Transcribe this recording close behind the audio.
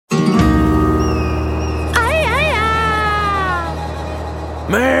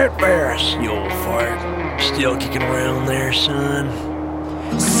Matt Ferris, you old fart. Still kicking around there, son?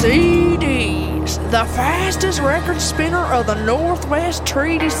 CDs, the fastest record spinner of the Northwest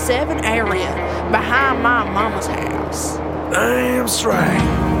Treaty 7 area, behind my mama's house. Damn straight.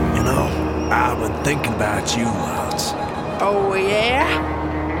 You know, I've been thinking about you lots. Oh yeah?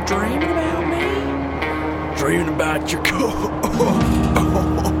 Dreaming about me? Dreaming about your corpse.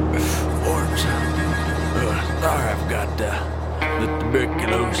 Sorry, I've got the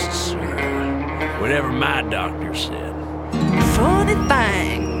tuberculosis, or whatever my doctor said. Funny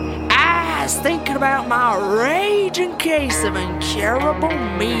thing, I was thinking about my raging case of incurable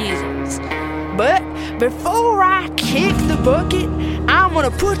measles. But before I kick the bucket, I'm gonna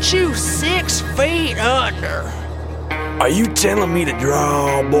put you 6 feet under. Are you telling me to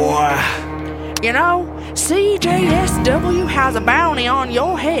draw, boy? You know, CJSW has a bounty on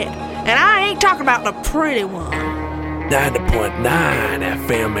your head, and I ain't talking about the pretty one. 90.9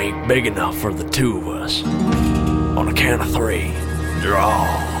 FM ain't big enough for the two of us. On a count of 3, draw.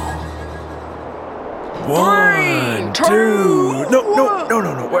 1, 2. No.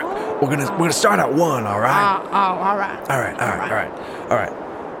 We're gonna start at 1, all right? All right. All right.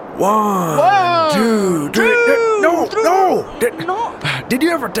 1, 2, 3. No. Did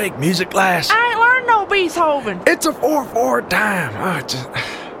you ever take music class? I ain't learned no Beethoven. It's a 4/4 time.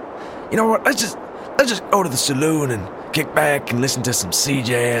 You know what? Let's just go to the saloon and kick back and listen to some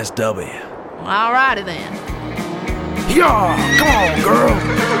CJSW. Alrighty then. Yeah, come on, girl.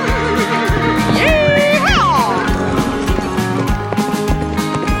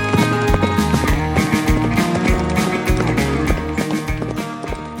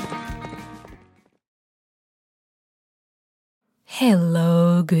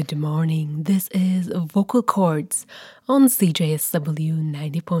 Hello, good morning. This is Vocal Chords on CJSW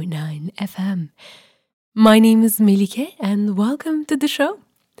 90.9 FM. My name is Melike and welcome to the show.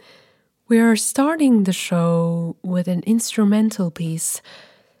 We are starting the show with an instrumental piece,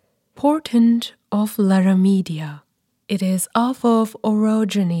 Portent of Laramedia. It is off of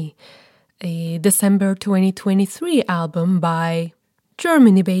Orogeny, a December 2023 album by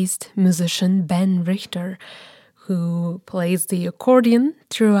Germany-based musician Ben Richter, who plays the accordion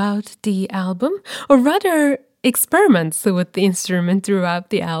throughout the album, or rather experiments with the instrument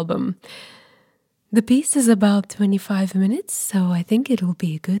throughout the album. The piece is about 25 minutes, so I think it will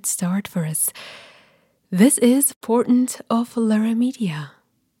be a good start for us. This is Portent of Laramedia.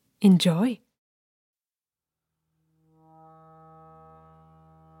 Enjoy!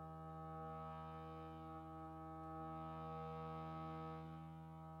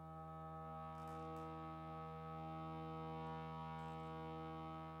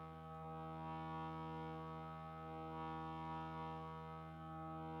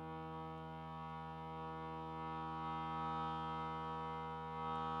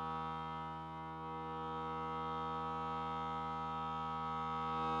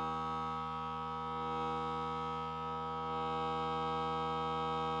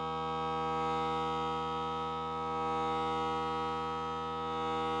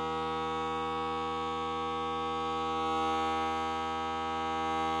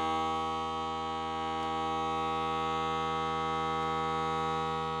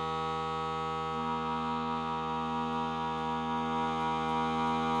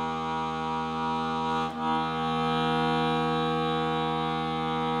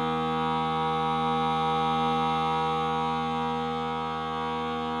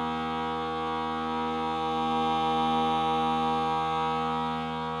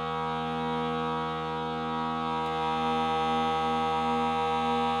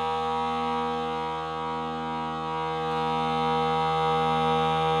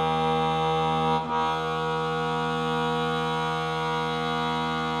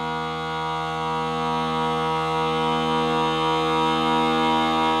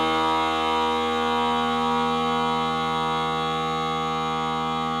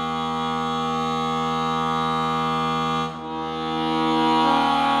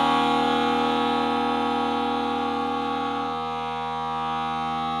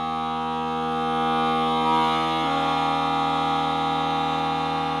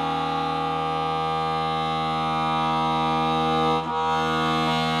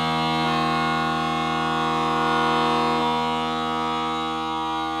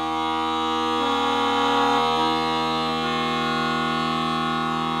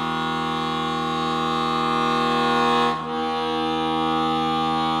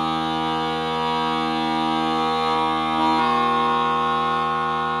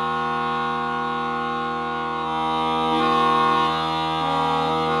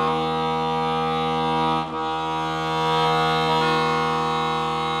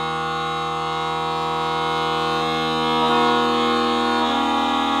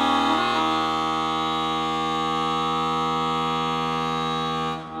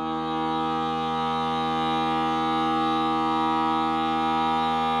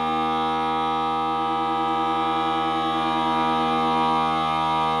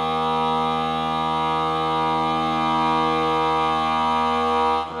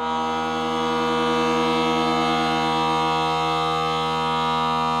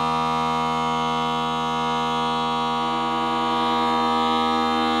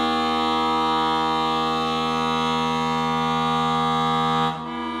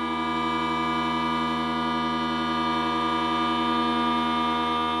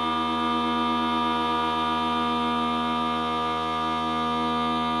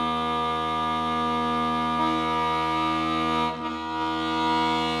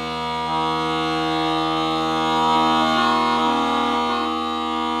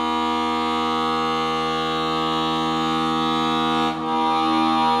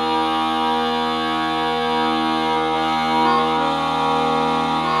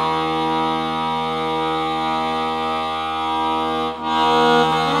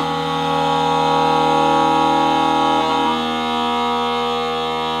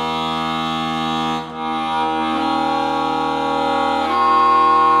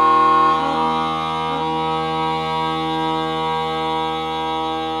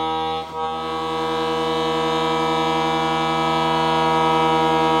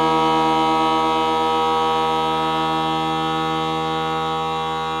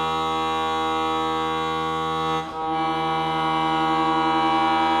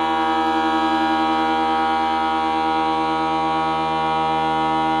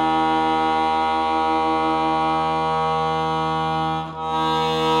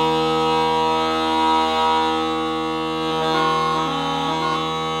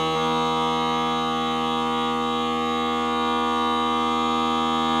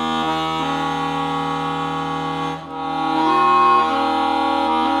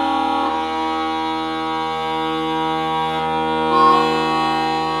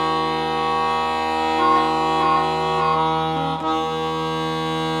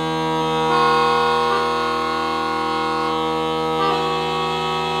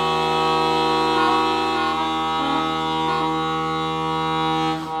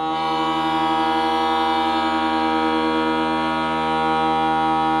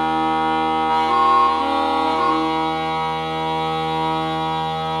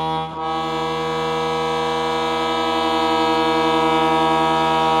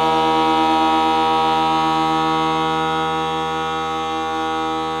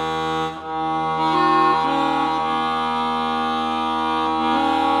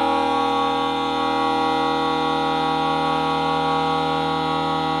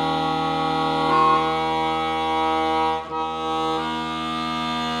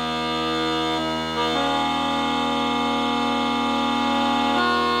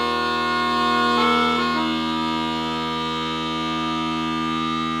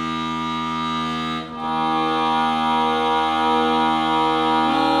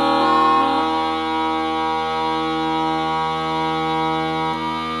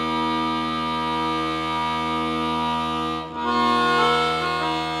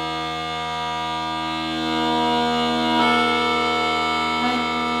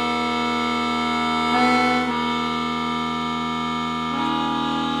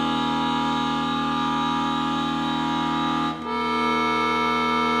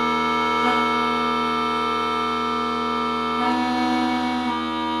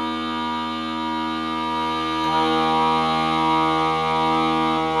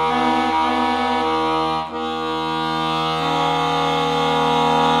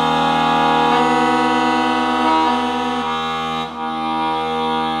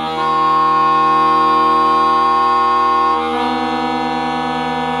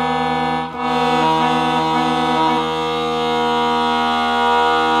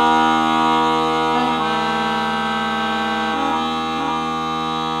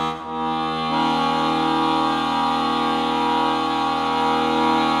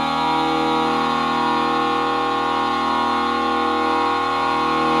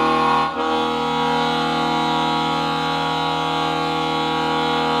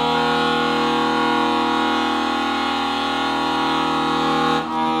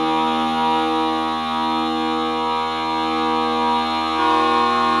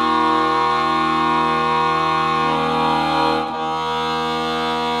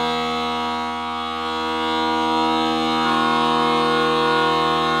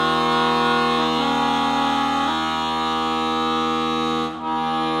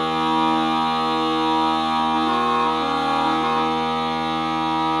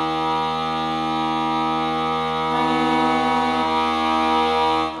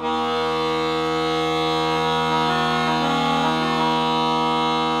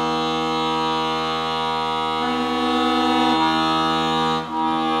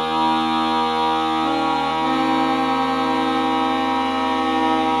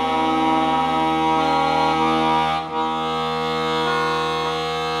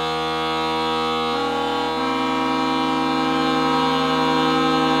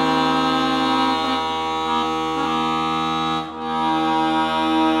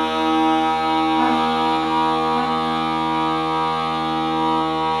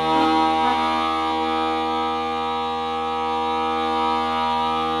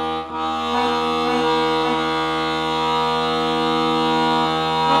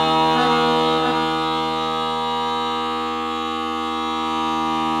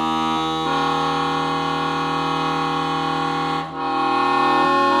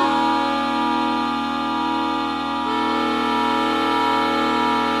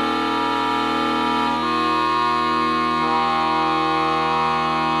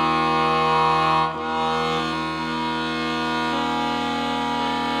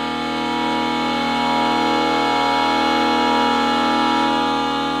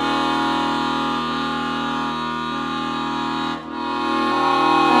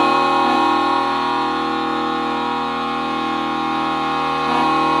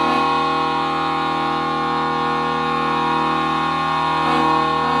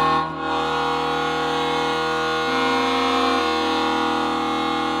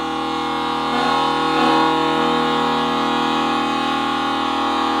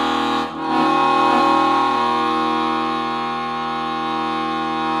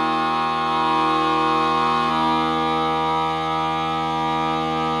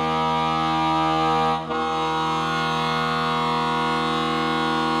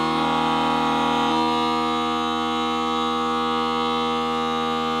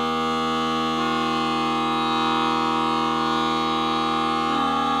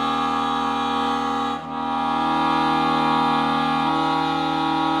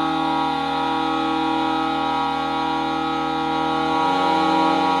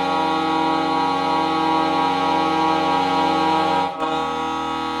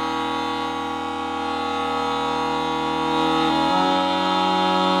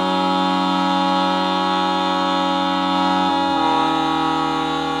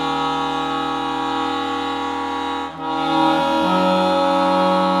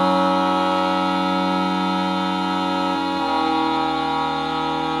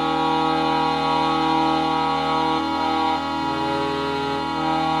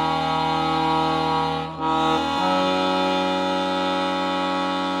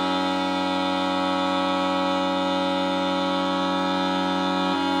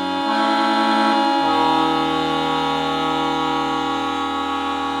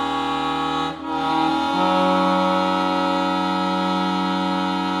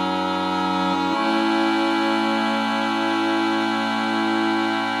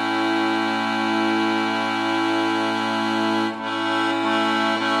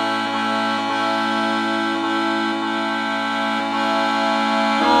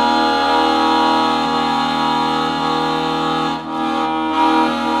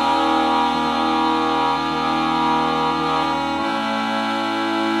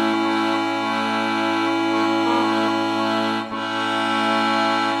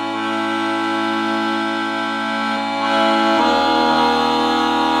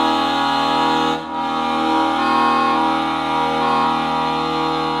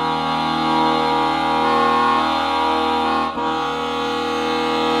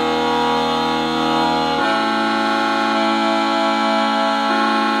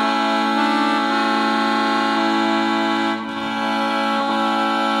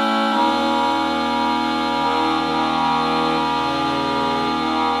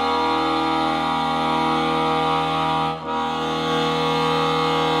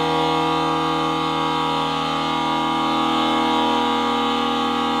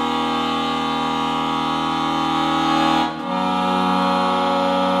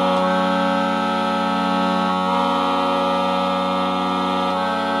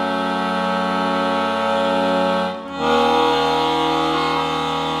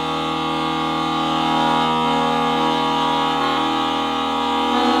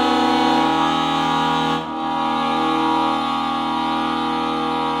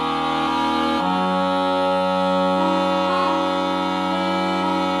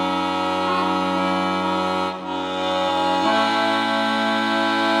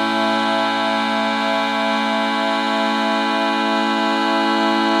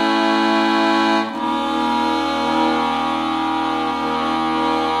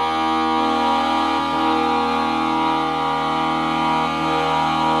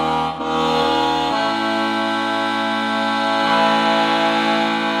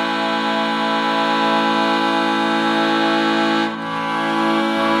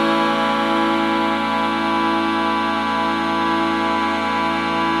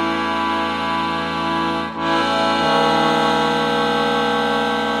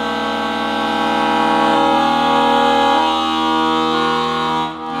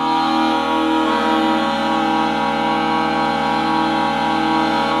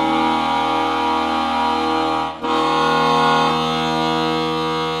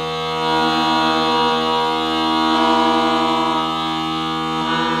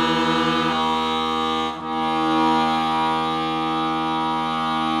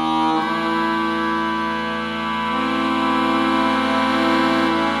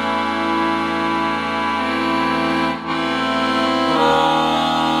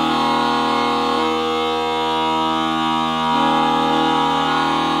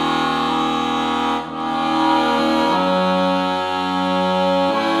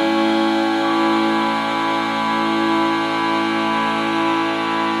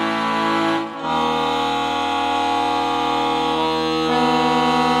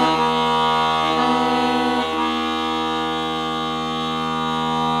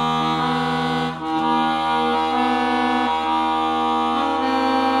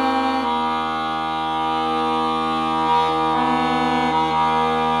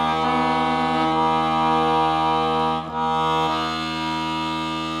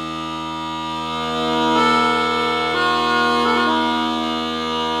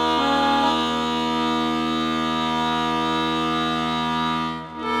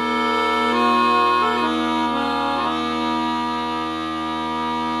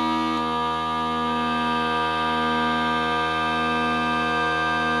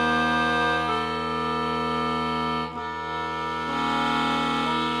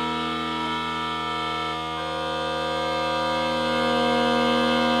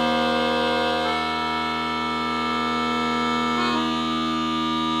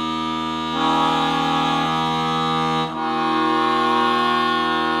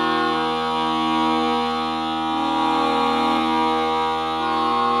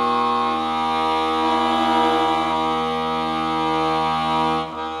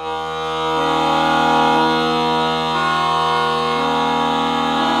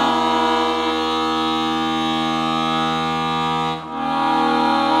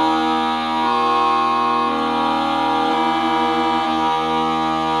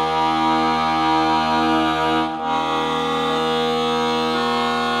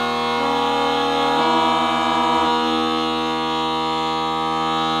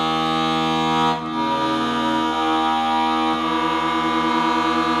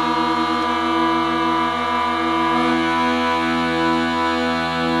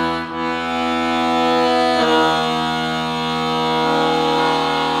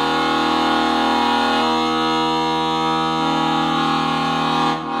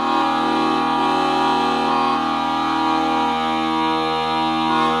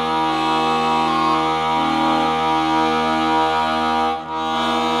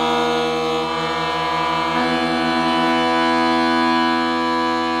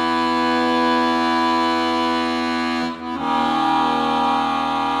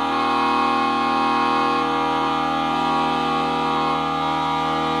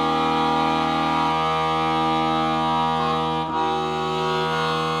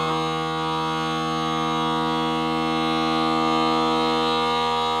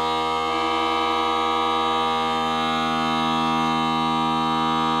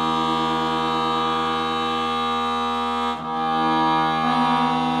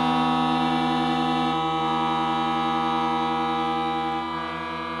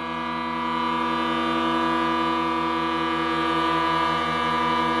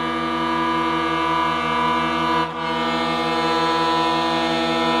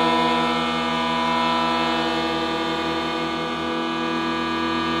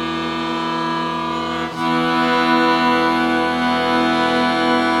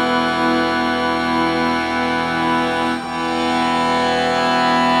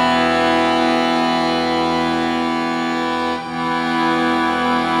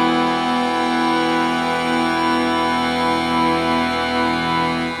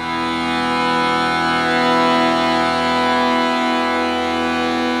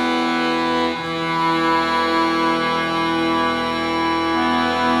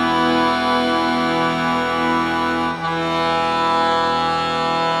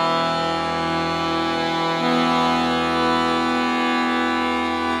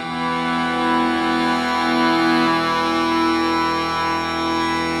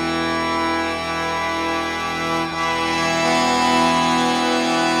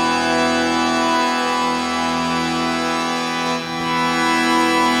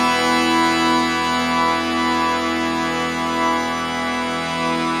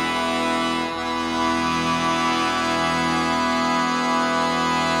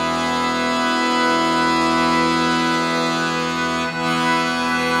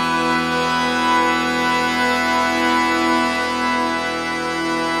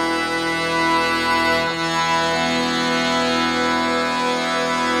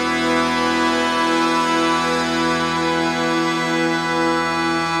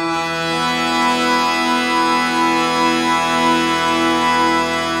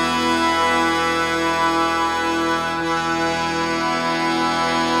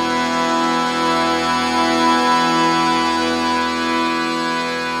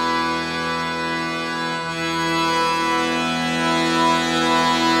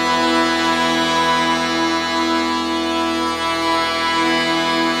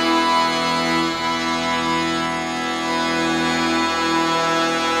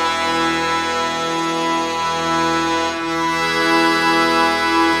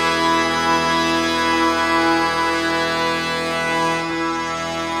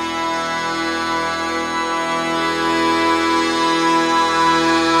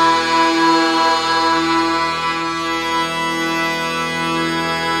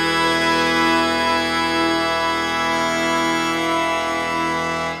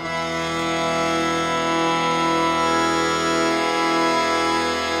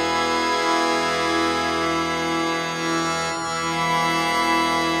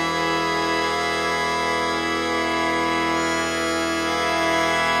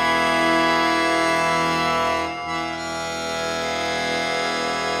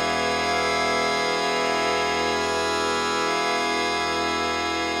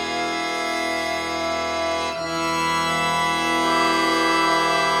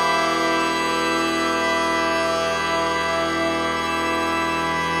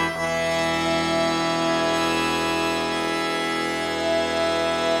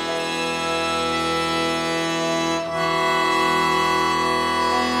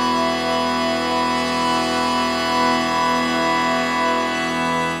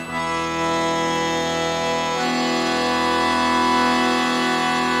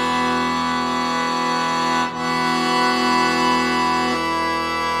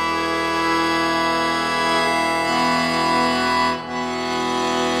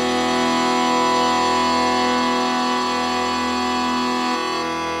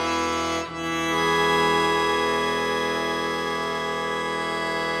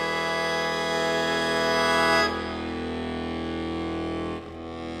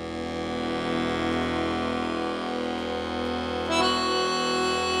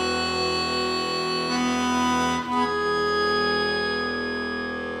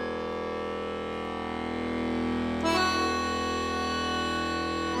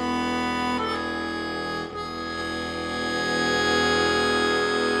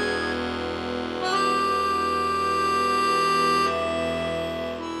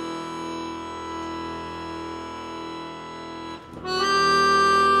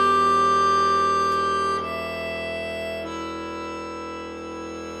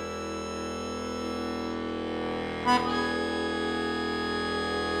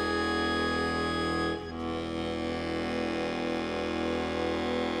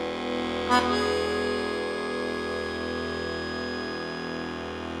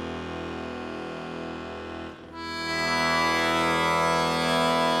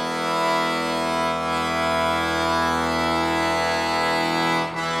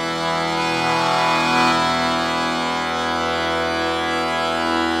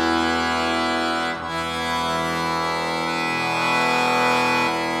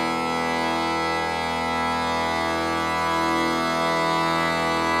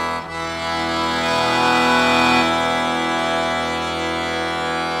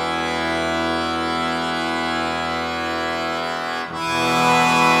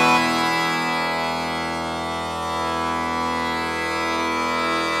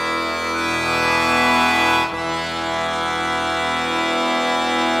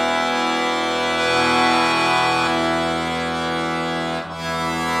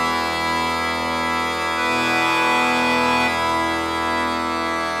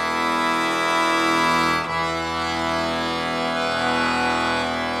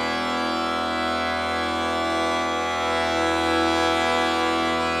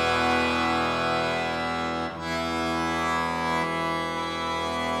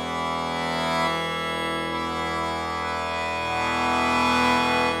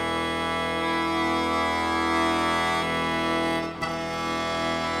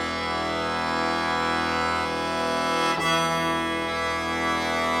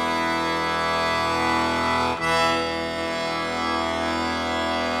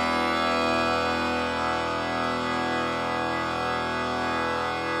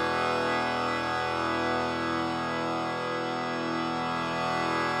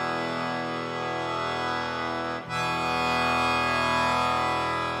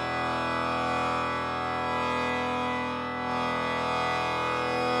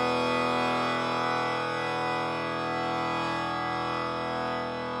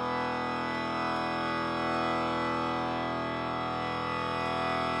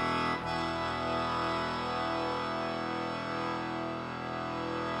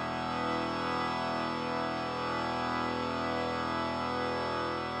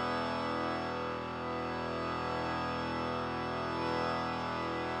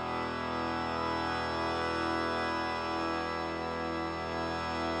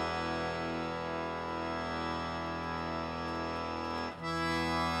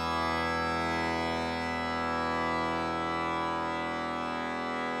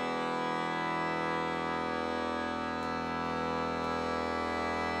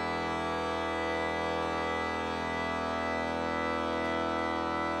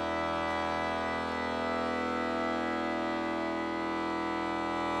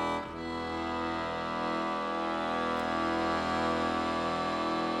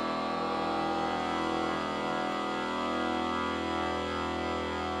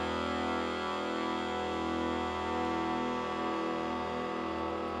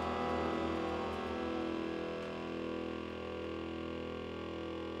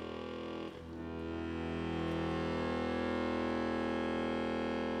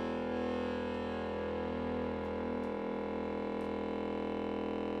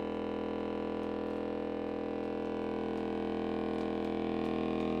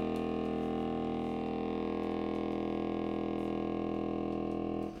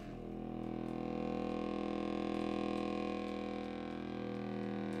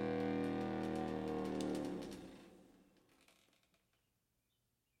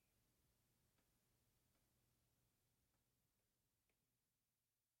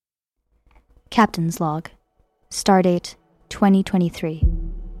 Captain's Log. Stardate 2023.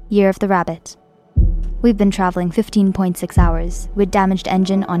 Year of the Rabbit. We've been traveling 15.6 hours with damaged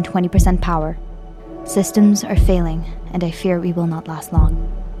engine on 20% power. Systems are failing, and I fear we will not last long.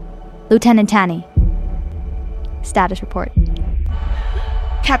 Lieutenant Tanny. Status report.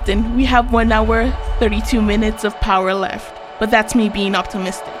 Captain, we have 1 hour, 32 minutes of power left, but that's me being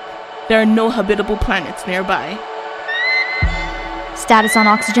optimistic. There are no habitable planets nearby. Status on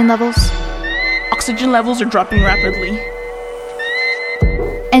oxygen levels. Oxygen levels are dropping rapidly.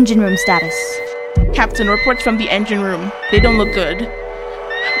 Engine room status. Captain, reports from the engine room. They don't look good.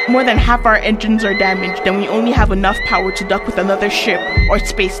 More than half our engines are damaged, and we only have enough power to dock with another ship or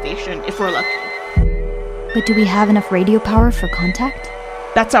space station if we're lucky. But do we have enough radio power for contact?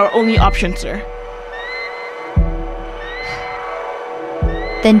 That's our only option, sir.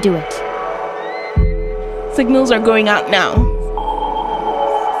 Then do it. Signals are going out now.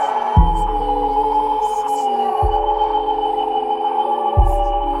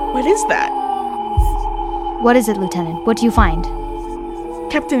 What is that? What is it, Lieutenant? What do you find?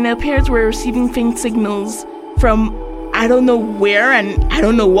 Captain, it appears we're receiving faint signals from I don't know where and I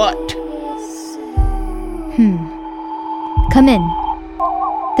don't know what. Come in.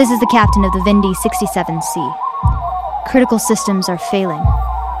 This is the captain of the Vindi 67C. Critical systems are failing.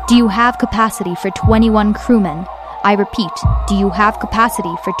 Do you have capacity for 21 crewmen? I repeat, do you have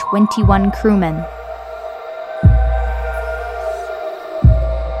capacity for 21 crewmen?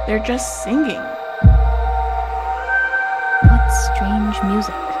 They're just singing. What strange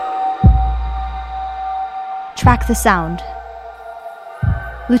music. Track the sound.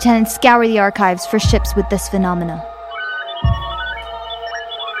 Lieutenant, scour the archives for ships with this phenomena.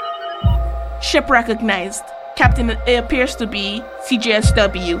 Ship recognized. Captain, it appears to be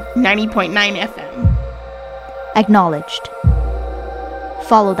CJSW 90.9 FM. Acknowledged.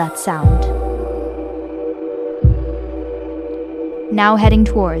 Follow that sound. Now heading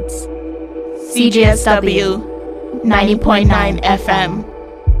towards CJSW 90.9 FM.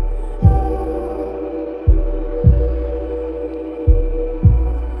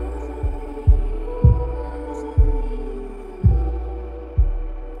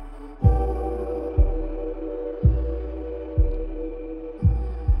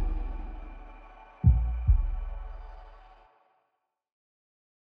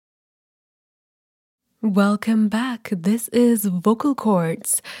 Welcome back. This is Vocal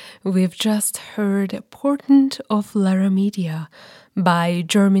Chords. We've just heard Portent of Laramedia by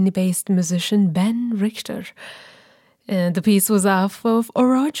Germany-based musician Ben Richter. And the piece was off of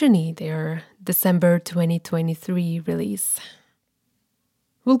Orogeny, their December 2023 release.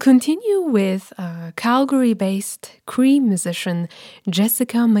 We'll continue with Calgary-based Cree musician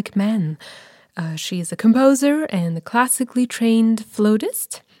Jessica McMahon. She's a composer and a classically trained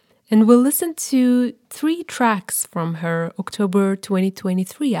flautist. And we'll listen to 3 tracks from her October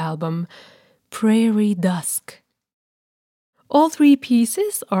 2023 album, Prairie Dusk. All 3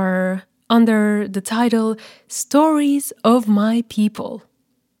 pieces are under the title Stories of My People.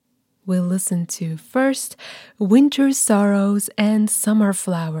 We'll listen to first Winter Sorrows and Summer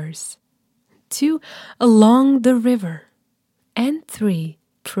Flowers, 2 Along the River, and 3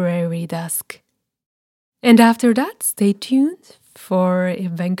 Prairie Dusk. And after that, stay tuned for a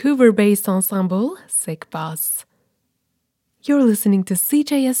Vancouver-based ensemble, Sick Boss. You're listening to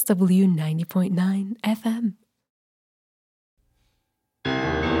CJSW 90.9 FM.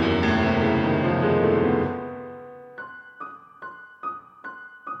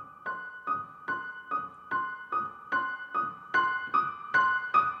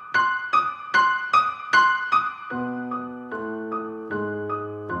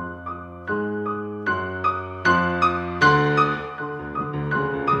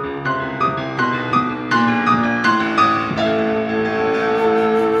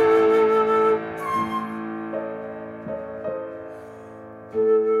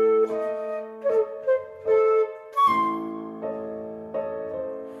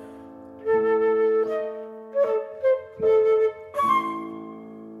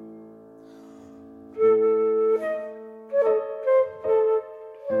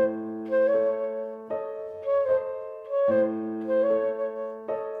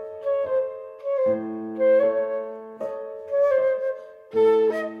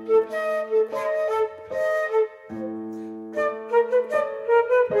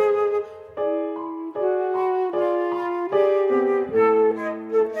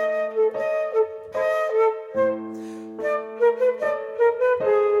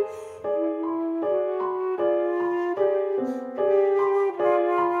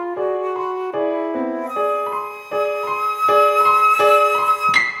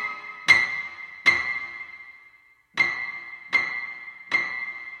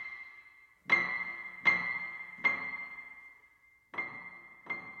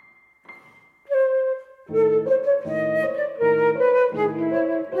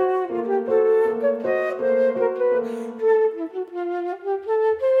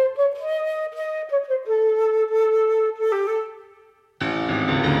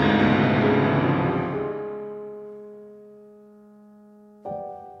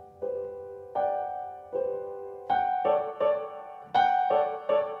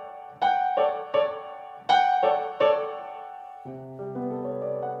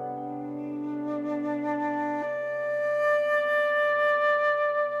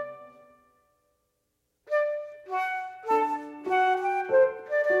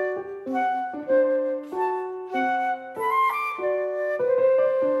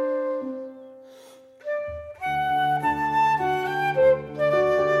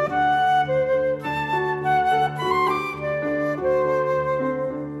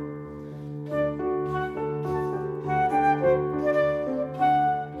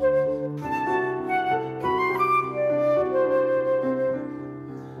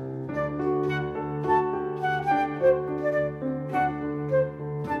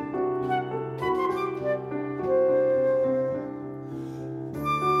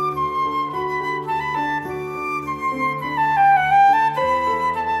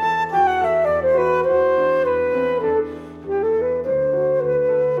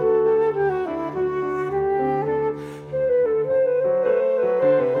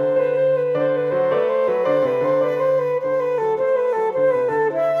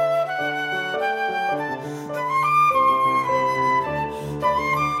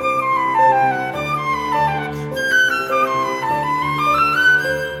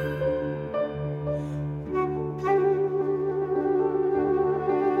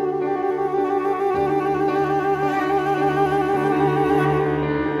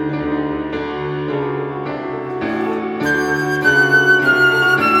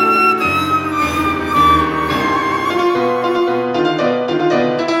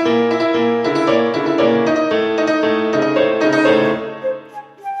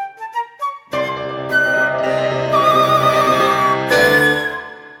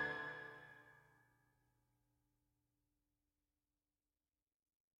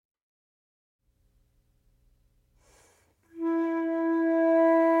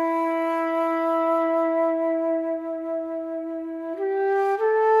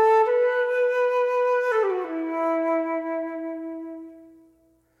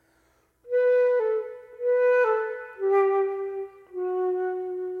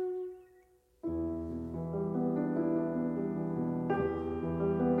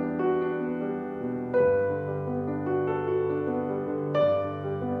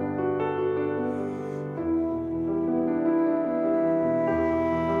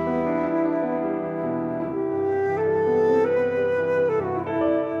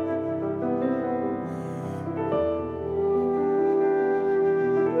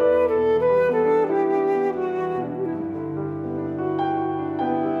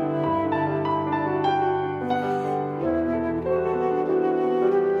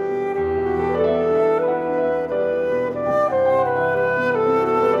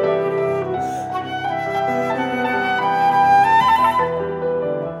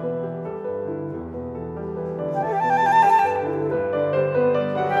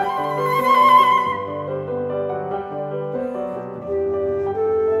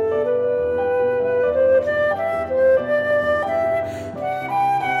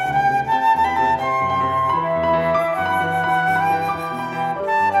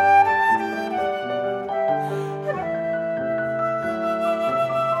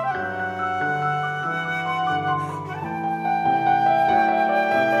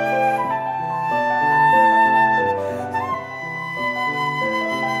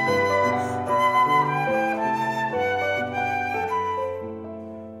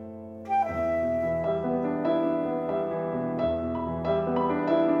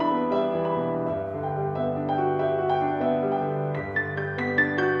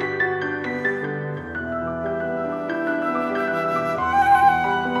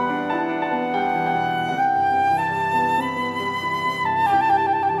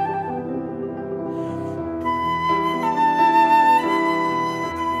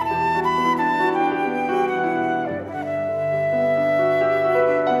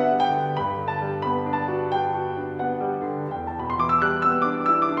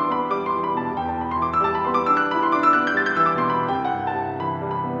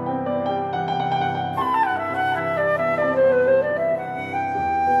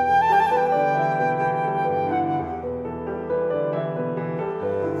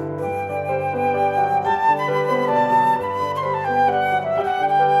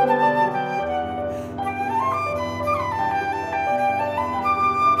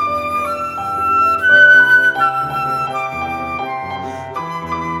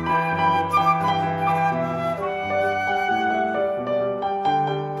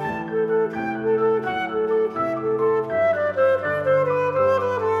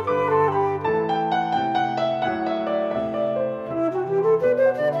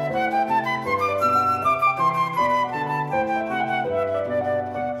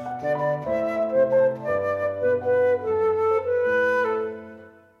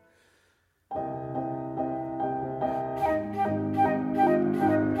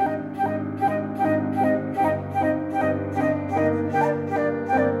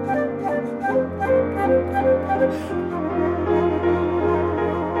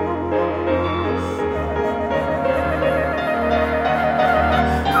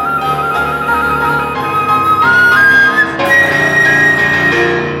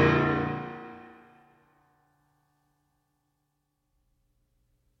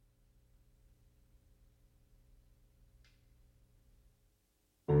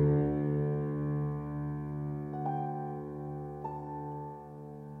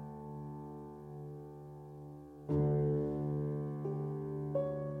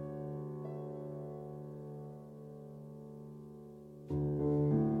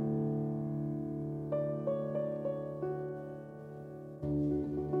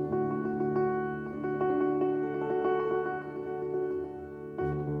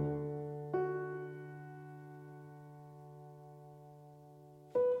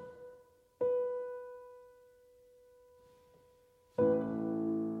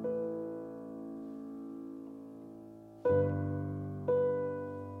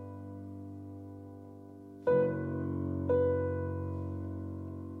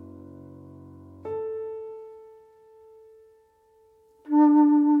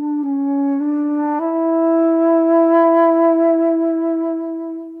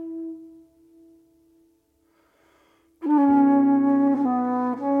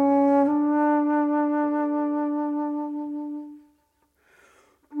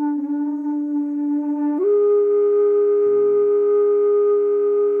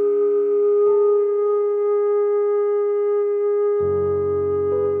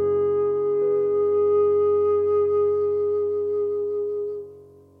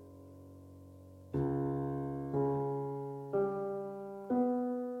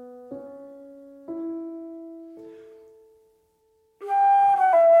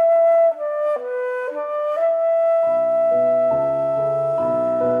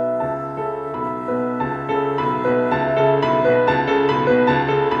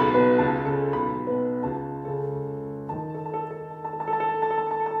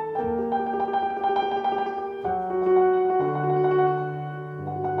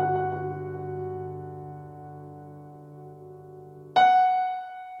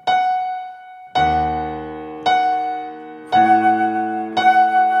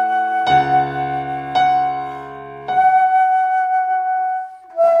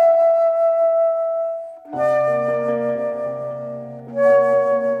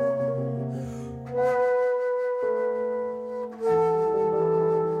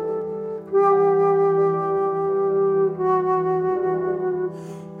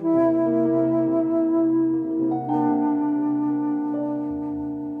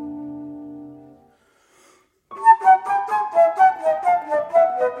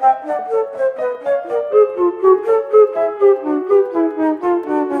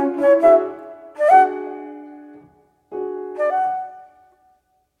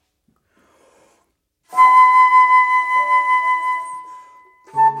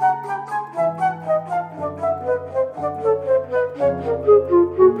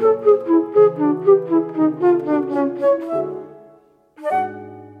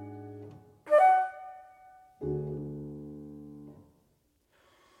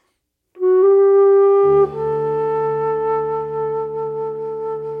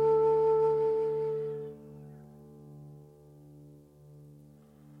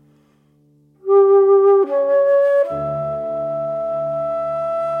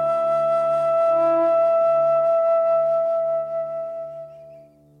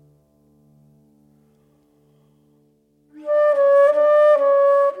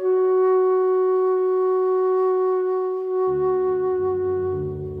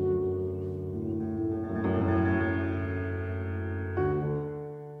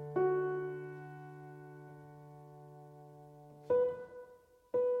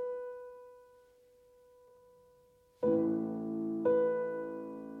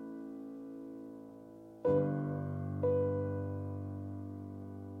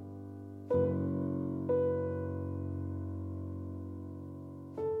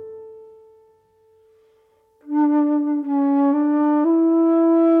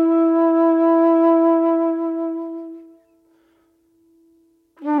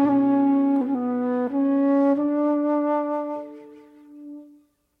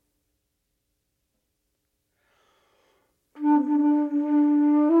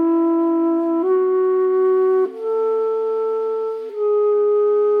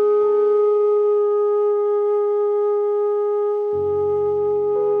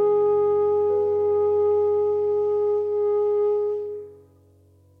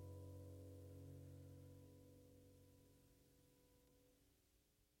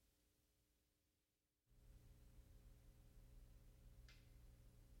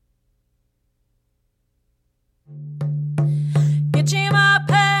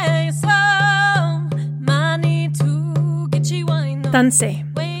 Sanse,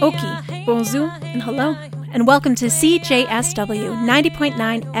 Oki, Bonjour, and hello. And welcome to CJSW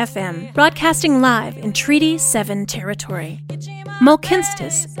 90.9 FM, broadcasting live in Treaty 7 territory.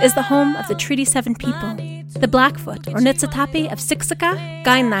 Mulkinstis is the home of the Treaty 7 people, the Blackfoot or Niitsitapi of Siksika,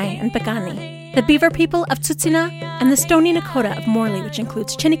 Kainai, and Piikani, the Beaver people of Tsuut'ina, and the Stoney Nakoda of Morley, which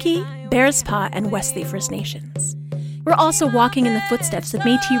includes Chiniki, Bearspaw, and Wesley First Nations. We're also walking in the footsteps of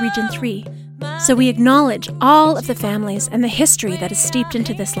Métis Region 3, so we acknowledge all of the families and the history that is steeped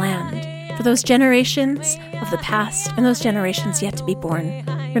into this land. For those generations of the past and those generations yet to be born,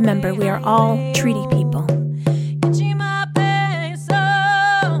 remember, we are all treaty people.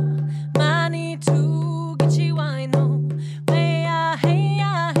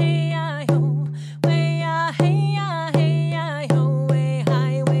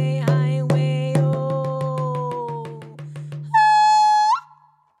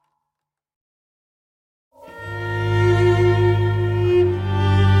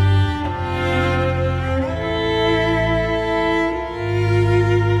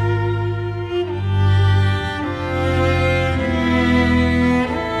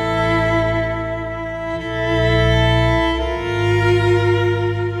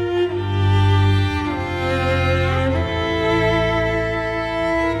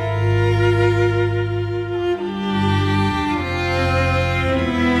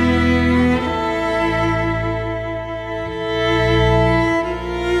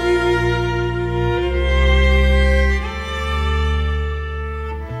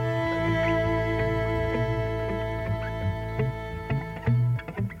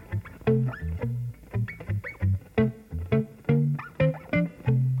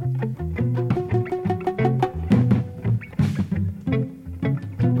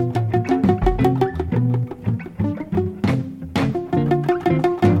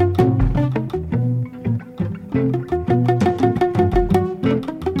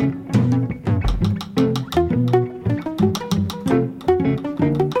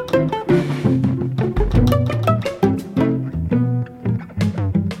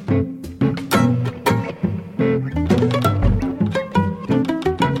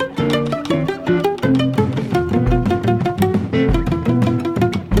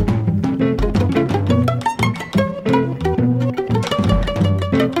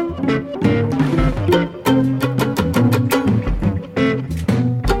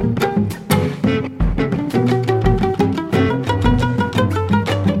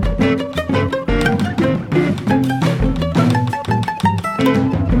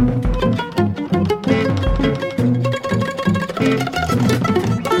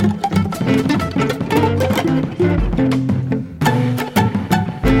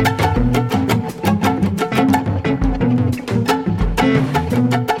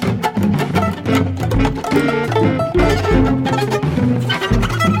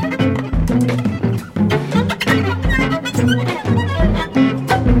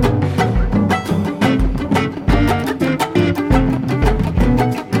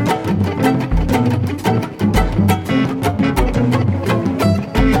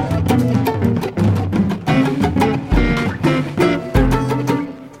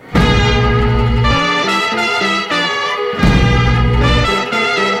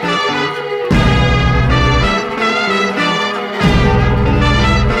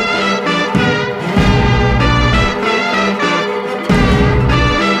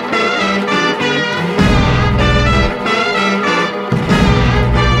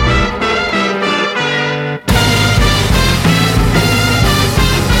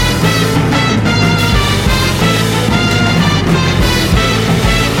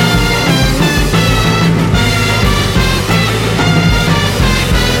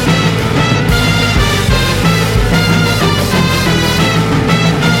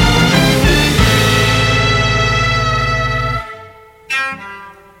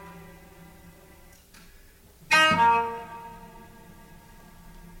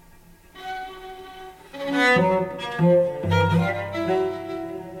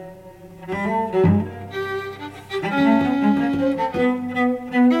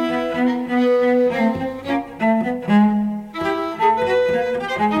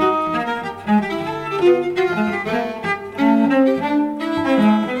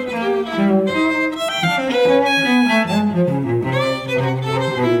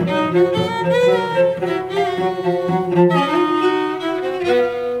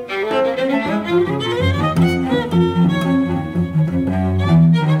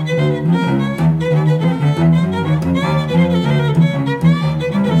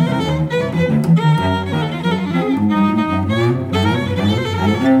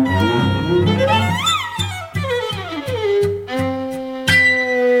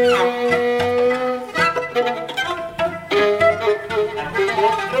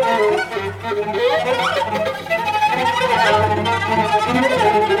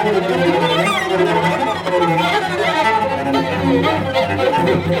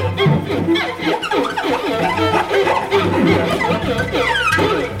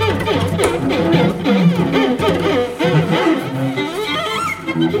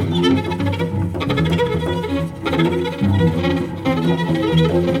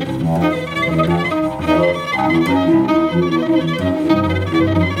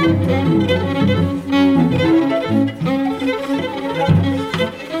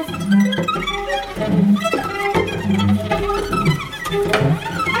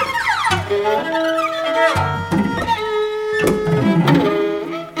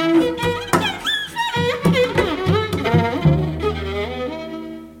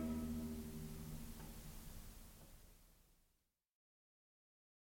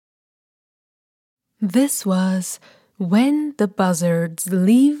 This was When the Buzzards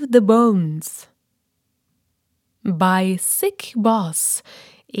Leave the Bones by Sick Boss,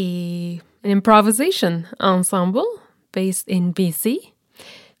 an improvisation ensemble based in BC.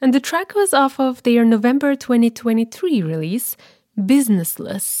 And the track was off of their November 2023 release,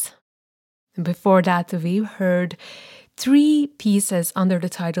 Businessless. Before that, we heard 3 pieces under the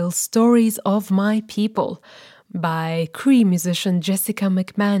title Stories of My People by Cree musician Jessica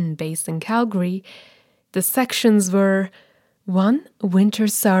McMahon, based in Calgary. The sections were 1. Winter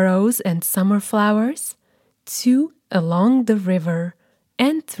Sorrows and Summer Flowers, 2. Along the River,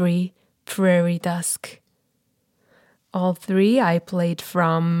 and 3. Prairie Dusk. All 3 I played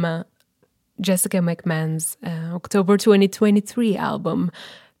from Jessica McMahon's October 2023 album,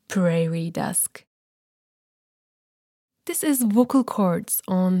 Prairie Dusk. This is Vocal Chords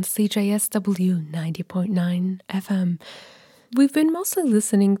on CJSW 90.9 FM. We've been mostly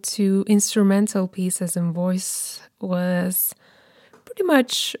listening to instrumental pieces, and voice was pretty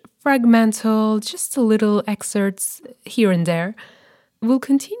much fragmental, just a little excerpts here and there. We'll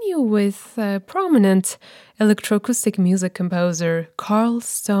continue with prominent electroacoustic music composer Carl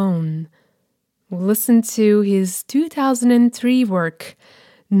Stone. We'll listen to his 2003 work,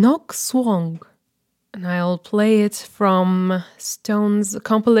 Nok Swong, and I'll play it from Stone's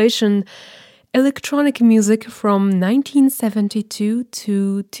compilation Electronic Music from 1972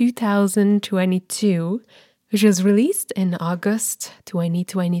 to 2022, which was released in August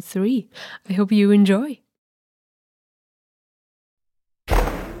 2023. I hope you enjoy.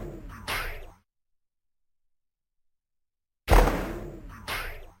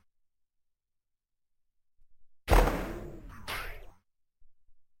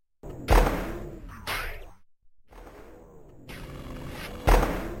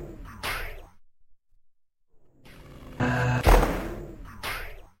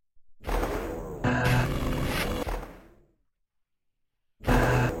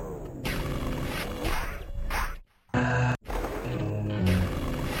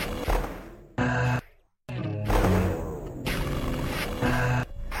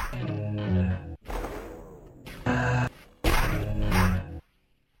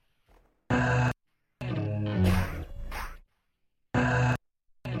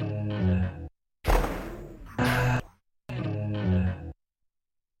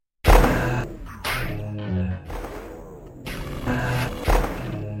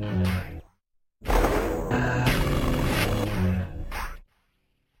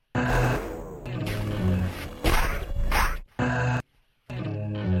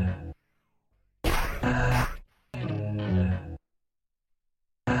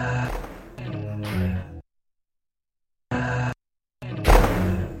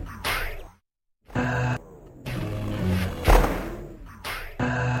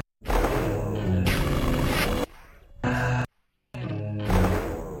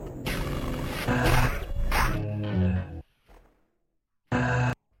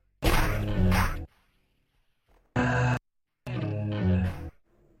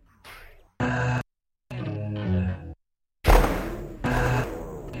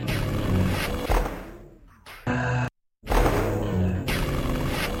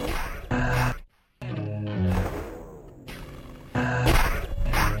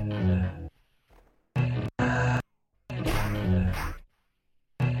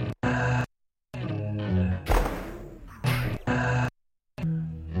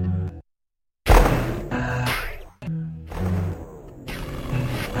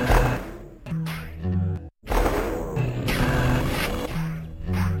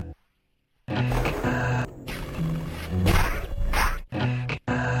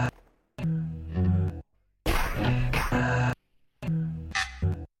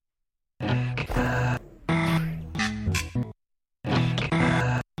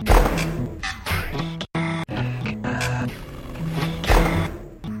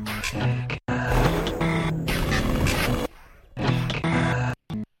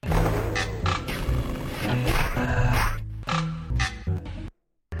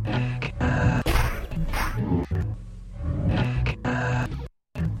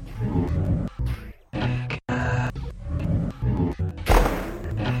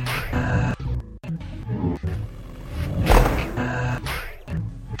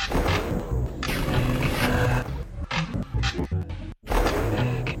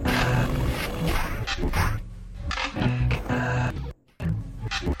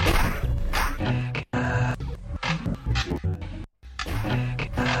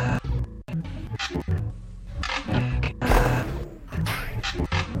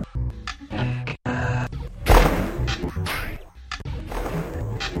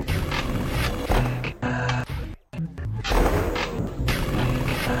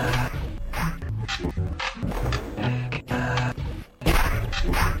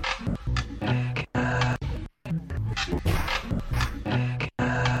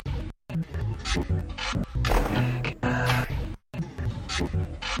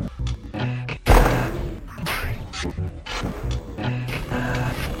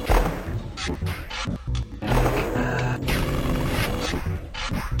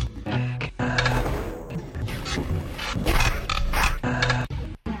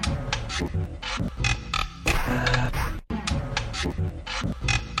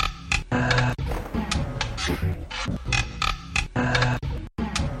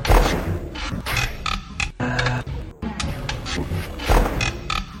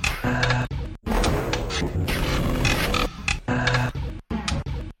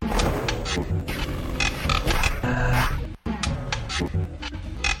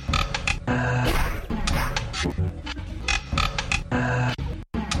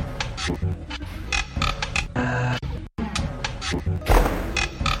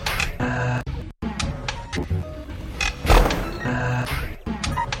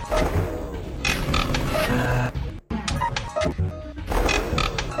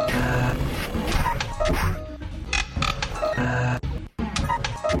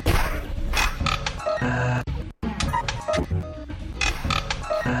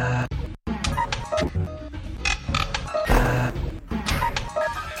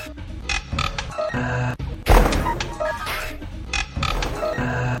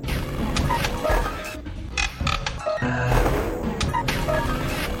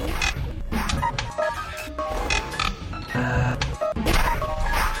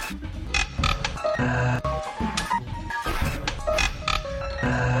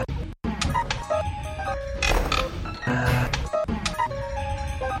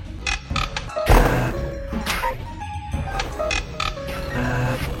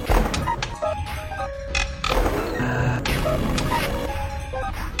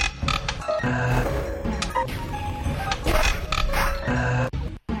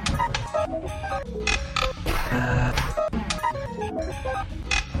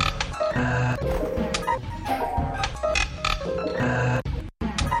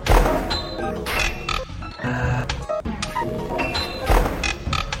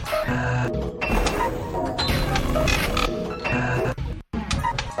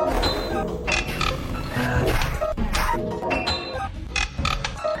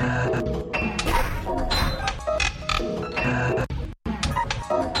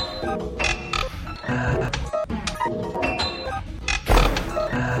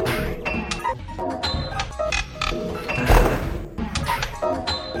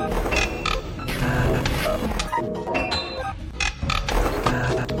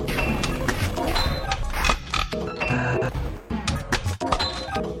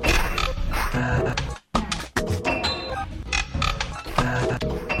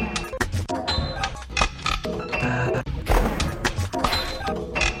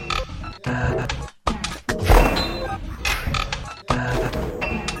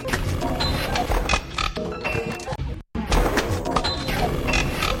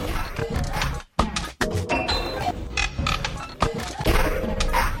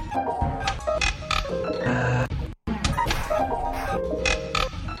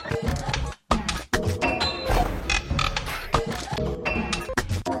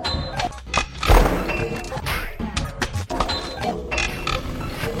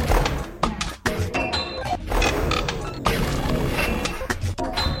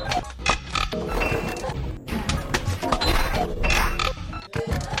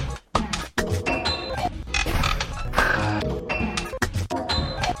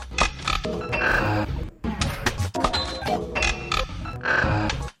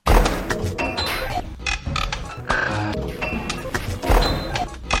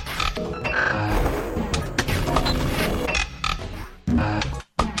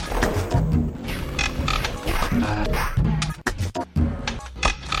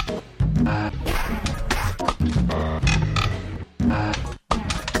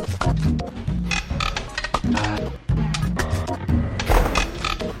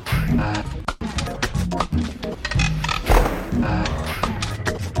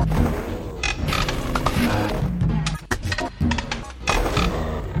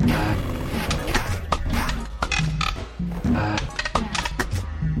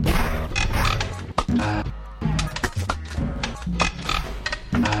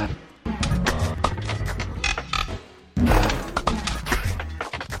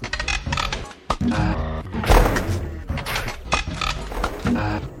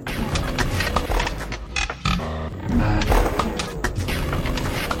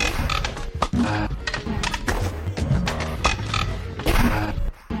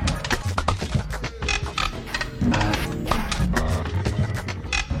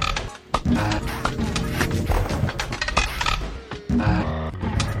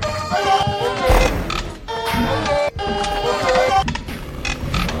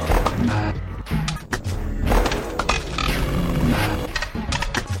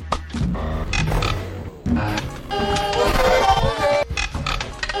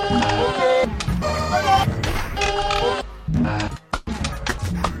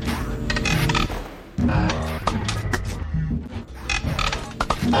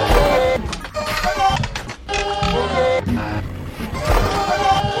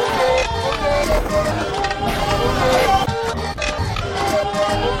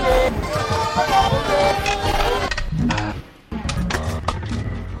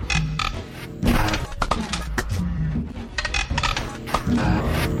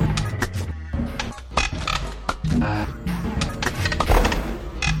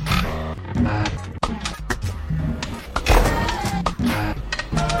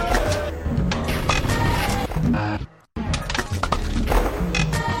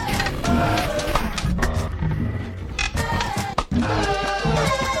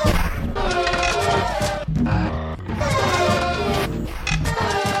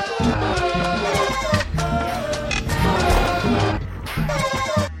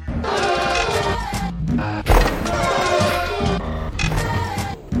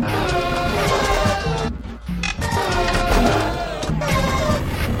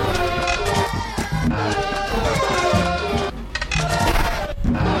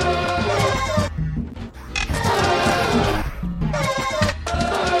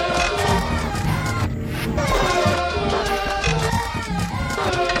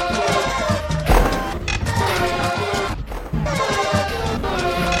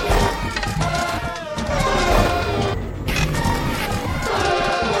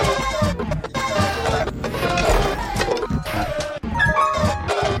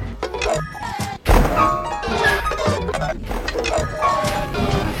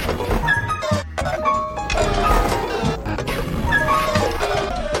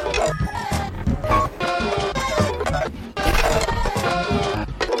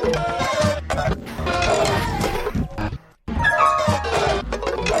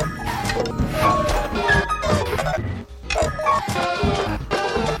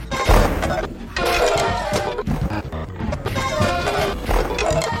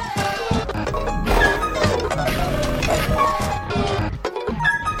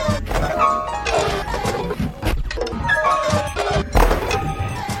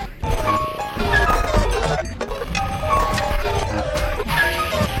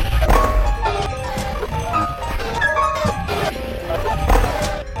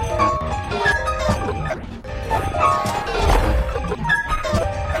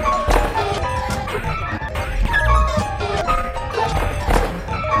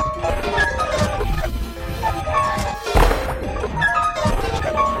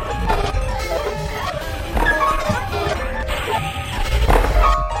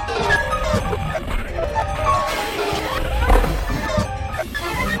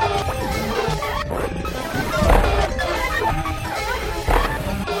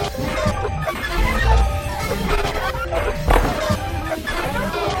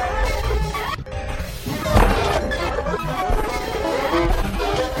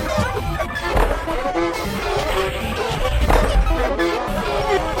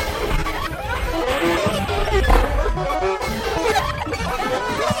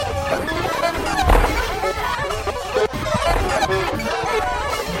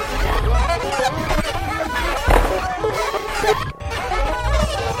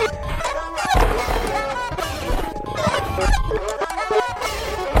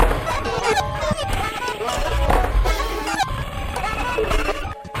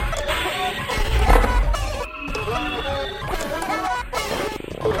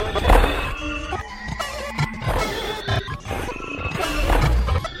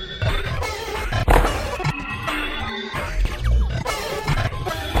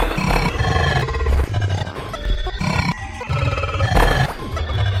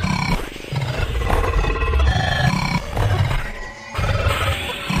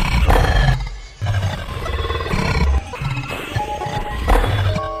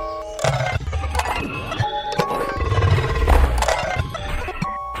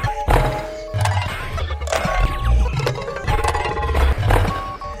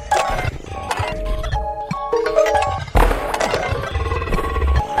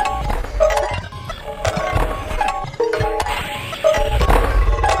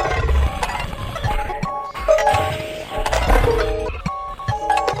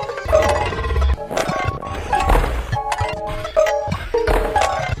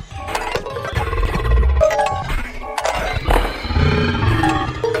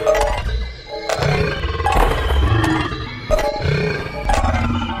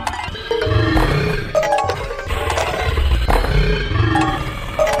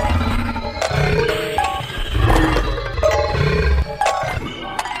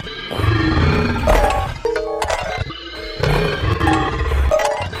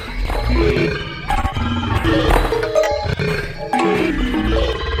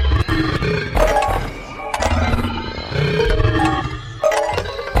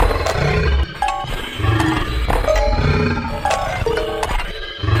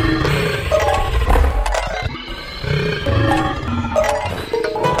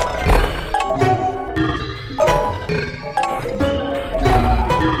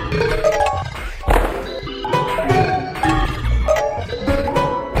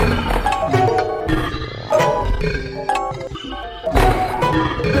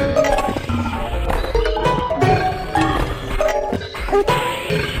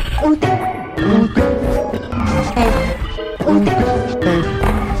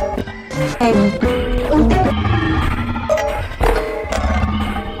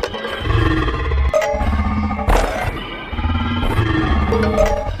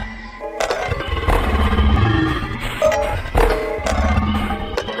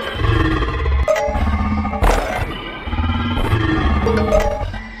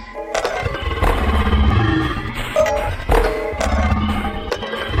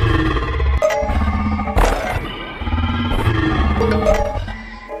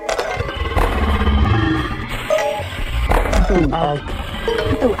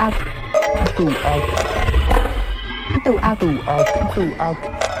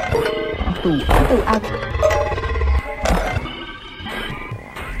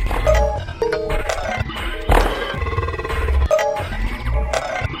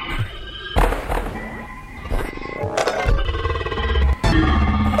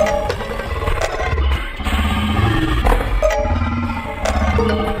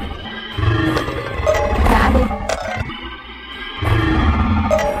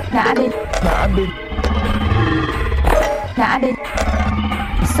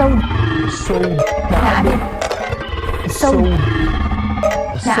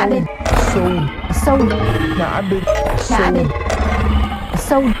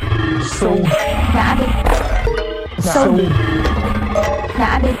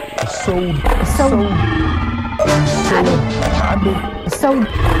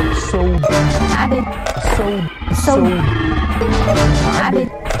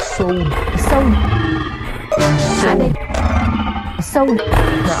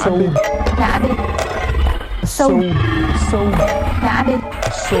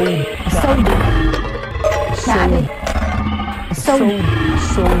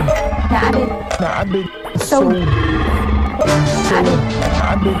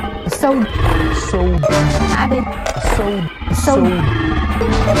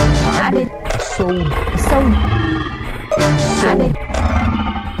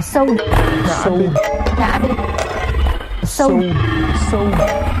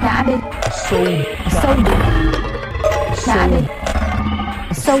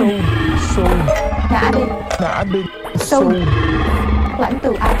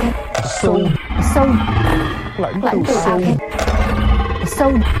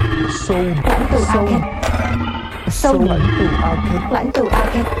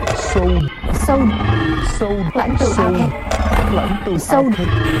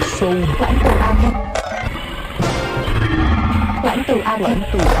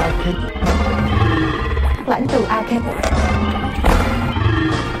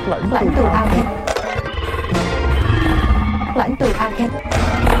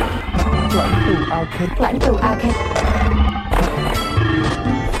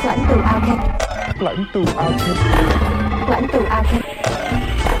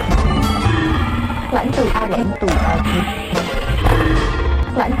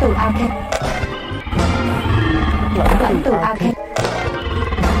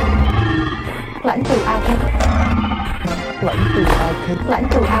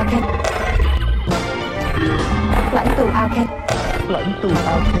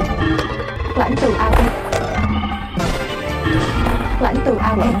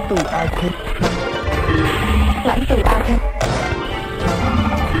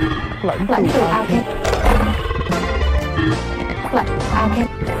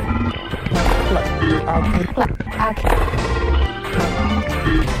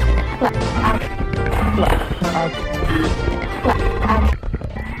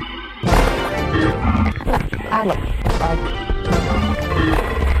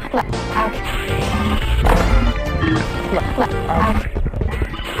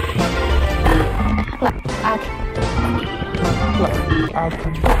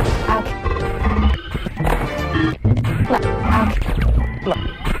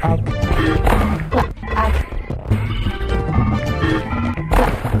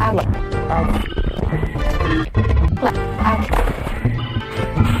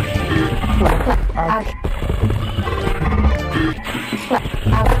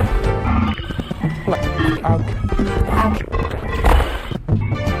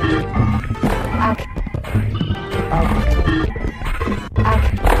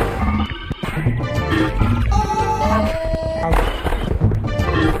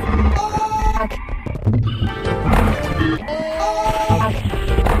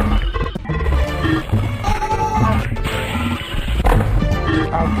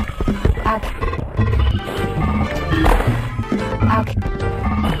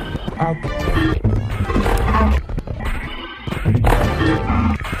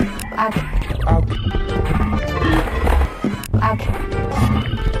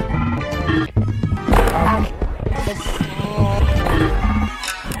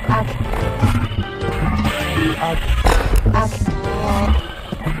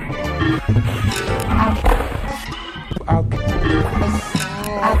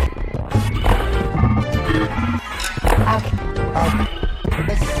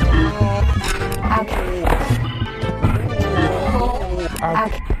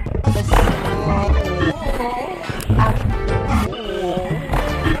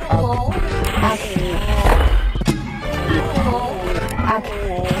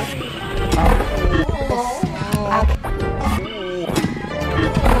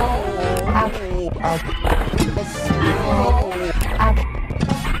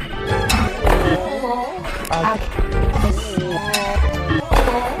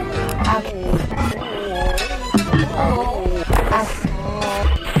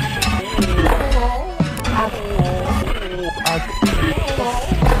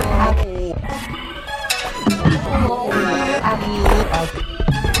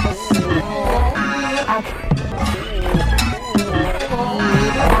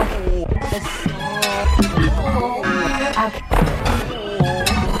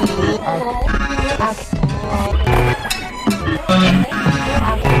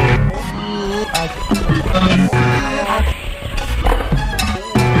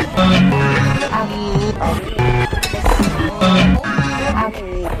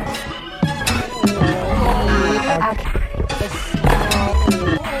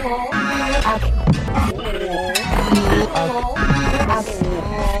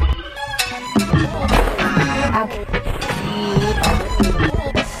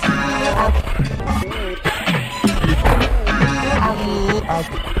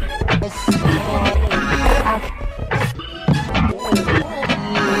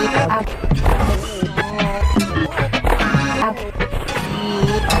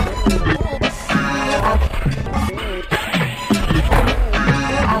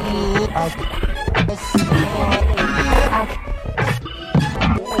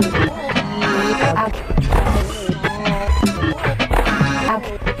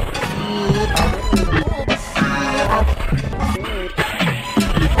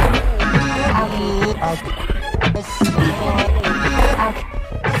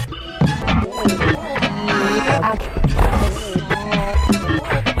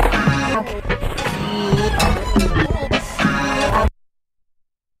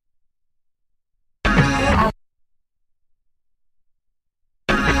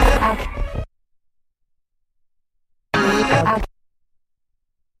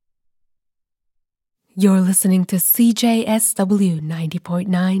 You're listening to CJSW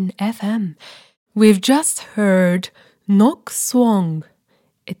 90.9 FM. We've just heard Nok Swong,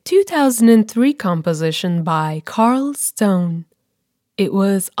 a 2003 composition by Carl Stone. It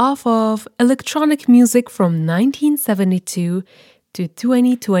was off of Electronic Music from 1972 to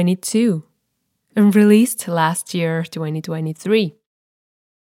 2022 and released last year, 2023.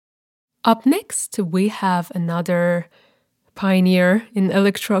 Up next, we have another pioneer in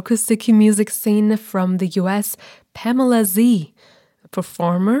electroacoustic music scene from the US, Pamela Z, a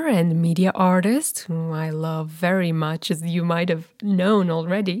performer and media artist whom I love very much, as you might have known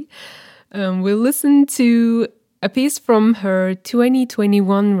already. We'll listen to a piece from her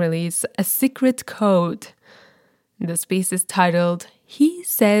 2021 release, A Secret Code. This piece is titled He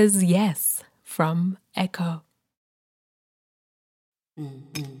Says Yes from Echo.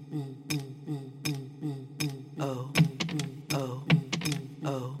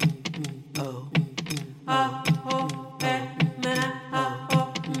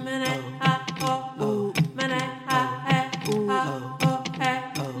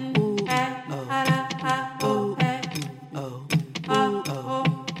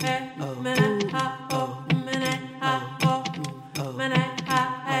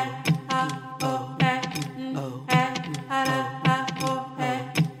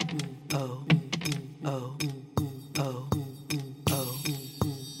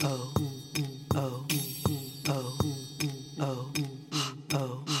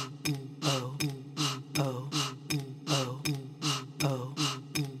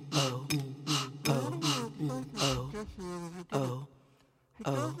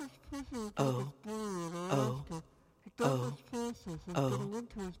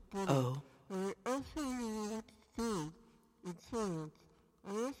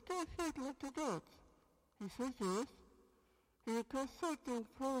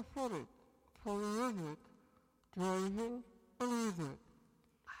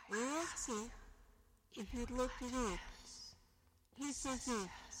 If you'd like to know, he says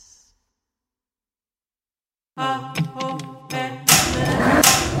yes.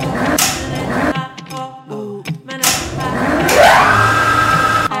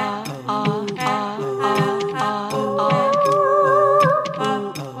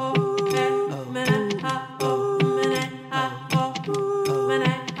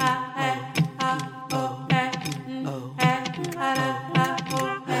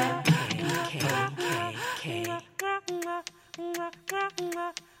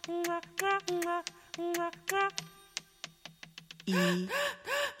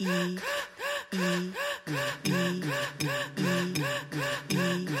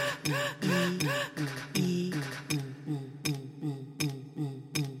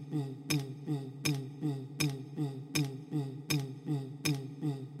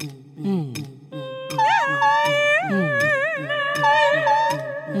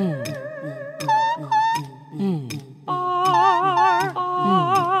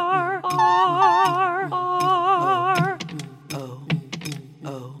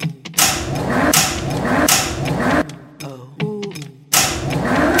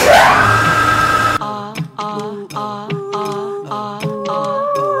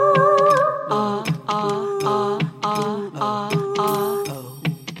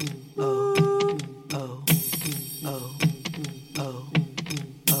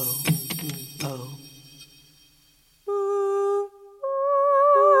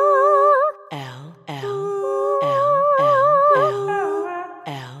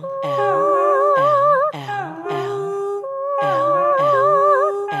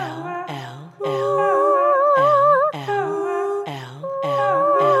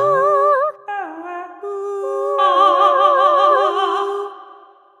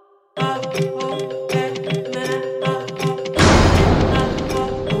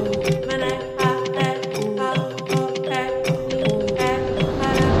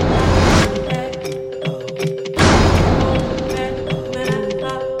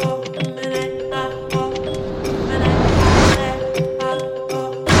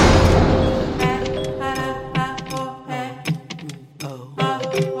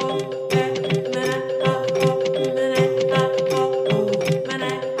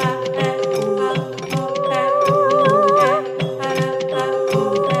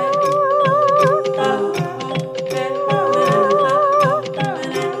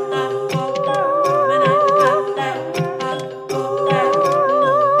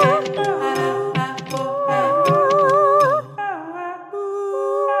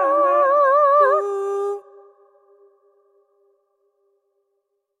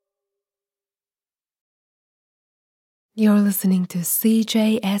 You're listening to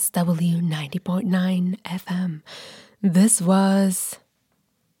CJSW 90.9 FM. This was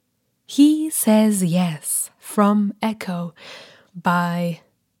He Says Yes from Echo by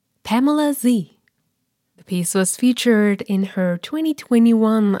Pamela Z. The piece was featured in her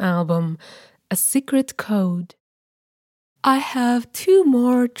 2021 album, A Secret Code. I have 2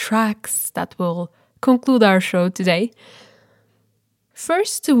 more tracks that will conclude our show today.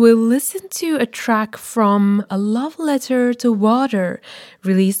 First, we'll listen to a track from A Love Letter to Water,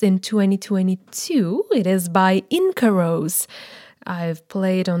 released in 2022. It is by Inca Rose. I've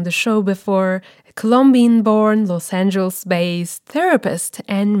played on the show before. A Colombian-born, Los Angeles-based therapist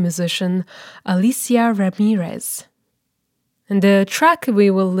and musician, Alicia Ramirez. And the track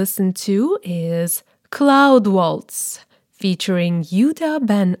we will listen to is Cloud Waltz, featuring Yuda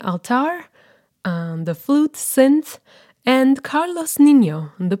Ben Altar on the flute synth, and Carlos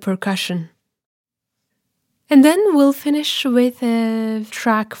Nino on the percussion. And then we'll finish with a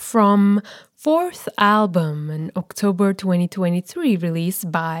track from 4th album, an October 2023 release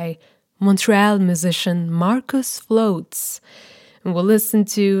by Montreal musician Marcus Floats. And we'll listen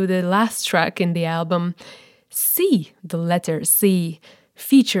to the last track in the album, C, the letter C,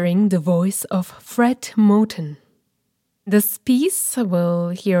 featuring the voice of Fred Moten. This piece will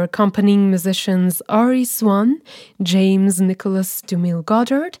hear accompanying musicians Ari Swan, James Nicholas Dumil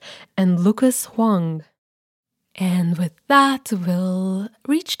Goddard, and Lucas Huang. And with that, we'll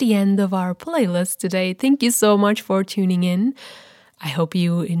reach the end of our playlist today. Thank you so much for tuning in. I hope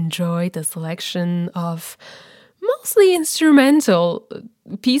you enjoyed the selection of mostly instrumental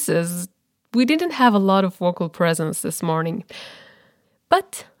pieces. We didn't have a lot of vocal presence this morning,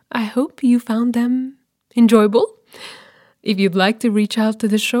 but I hope you found them enjoyable. If you'd like to reach out to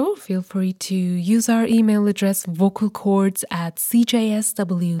the show, feel free to use our email address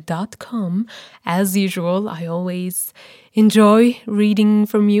vocalcords@cjsw.com. As usual, I always enjoy reading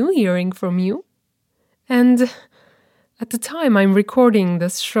from you, hearing from you. And at the time I'm recording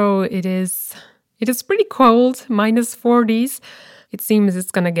this show, it is pretty cold, -40s. It seems it's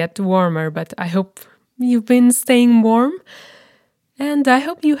gonna get warmer, but I hope you've been staying warm. And I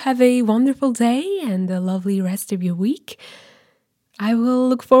hope you have a wonderful day and a lovely rest of your week. I will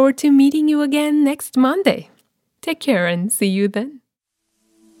look forward to meeting you again next Monday. Take care and see you then.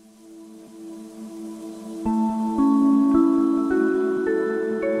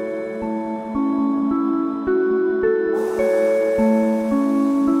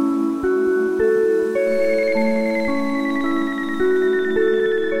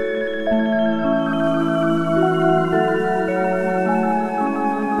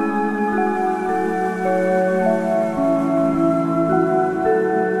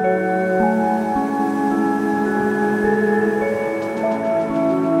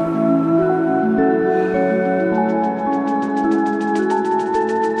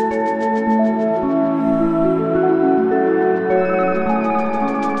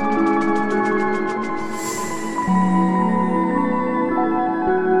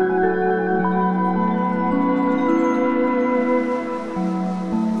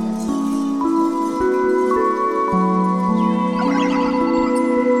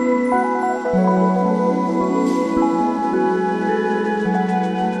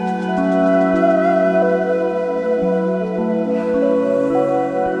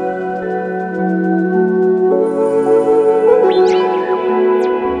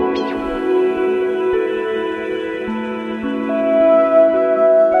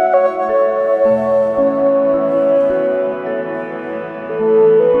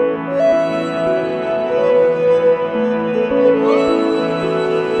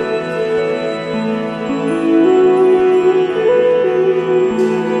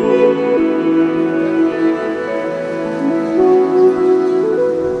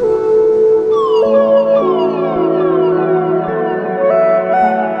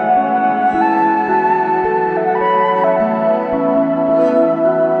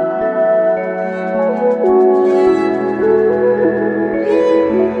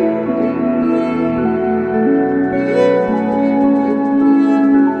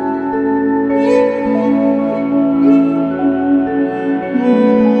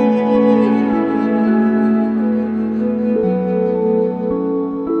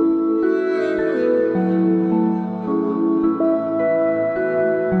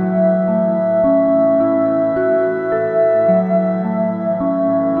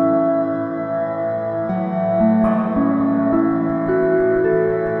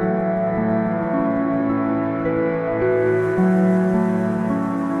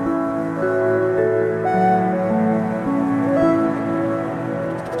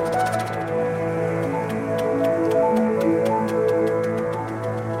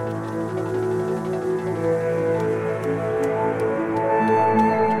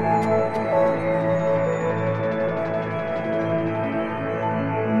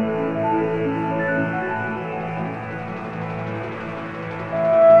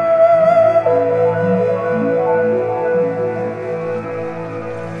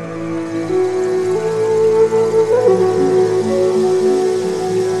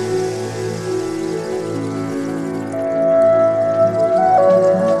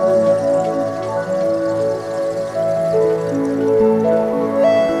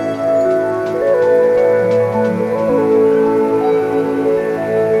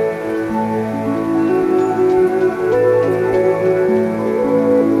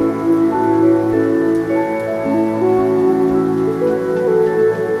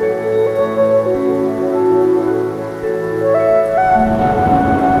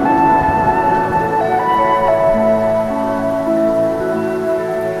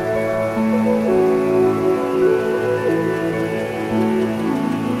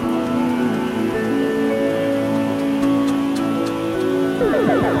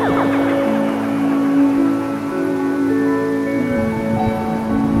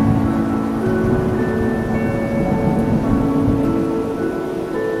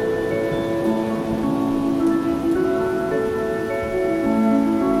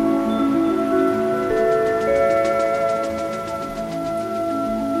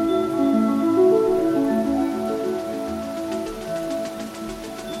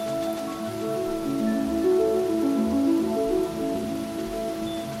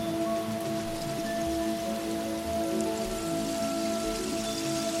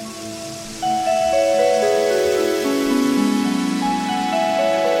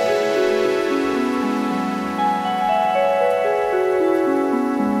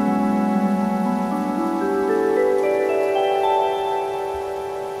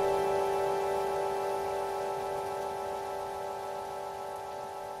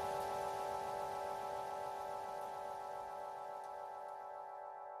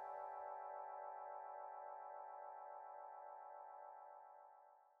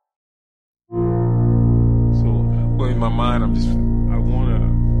 my mind, I want to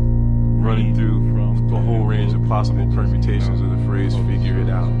run it through the whole range of possible permutations of the phrase figure it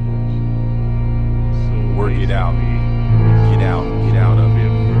out. Work it out. Get out of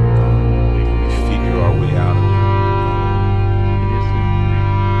it. Figure our way out of it.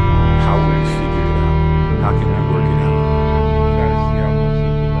 How will we figure it out? How can we work it out? Try to see how much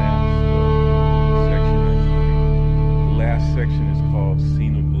of the last section I can read. The last section is called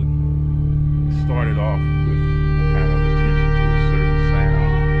Sina Boogie. It started off with kind of attention to a certain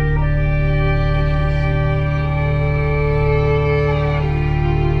sound, as you'll see.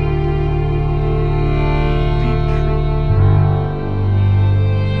 Deep tree.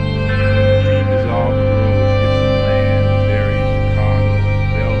 Deep dissolved the road with Gibson land, Barry, Chicago,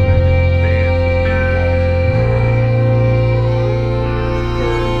 Velvet, and bands of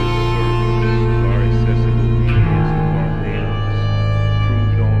blue walls. Our accessible beings who are limbs,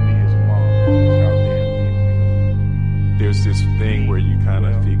 proved on me as mom. That's how damn deep we are. There's this thing where you kind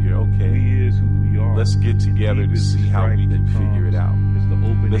of figure, okay, We is who we are. let's get together to see how we can figure it out. It's the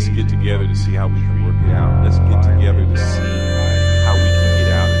open Let's age get of together to see how we can tree. work it out. Let's get together to see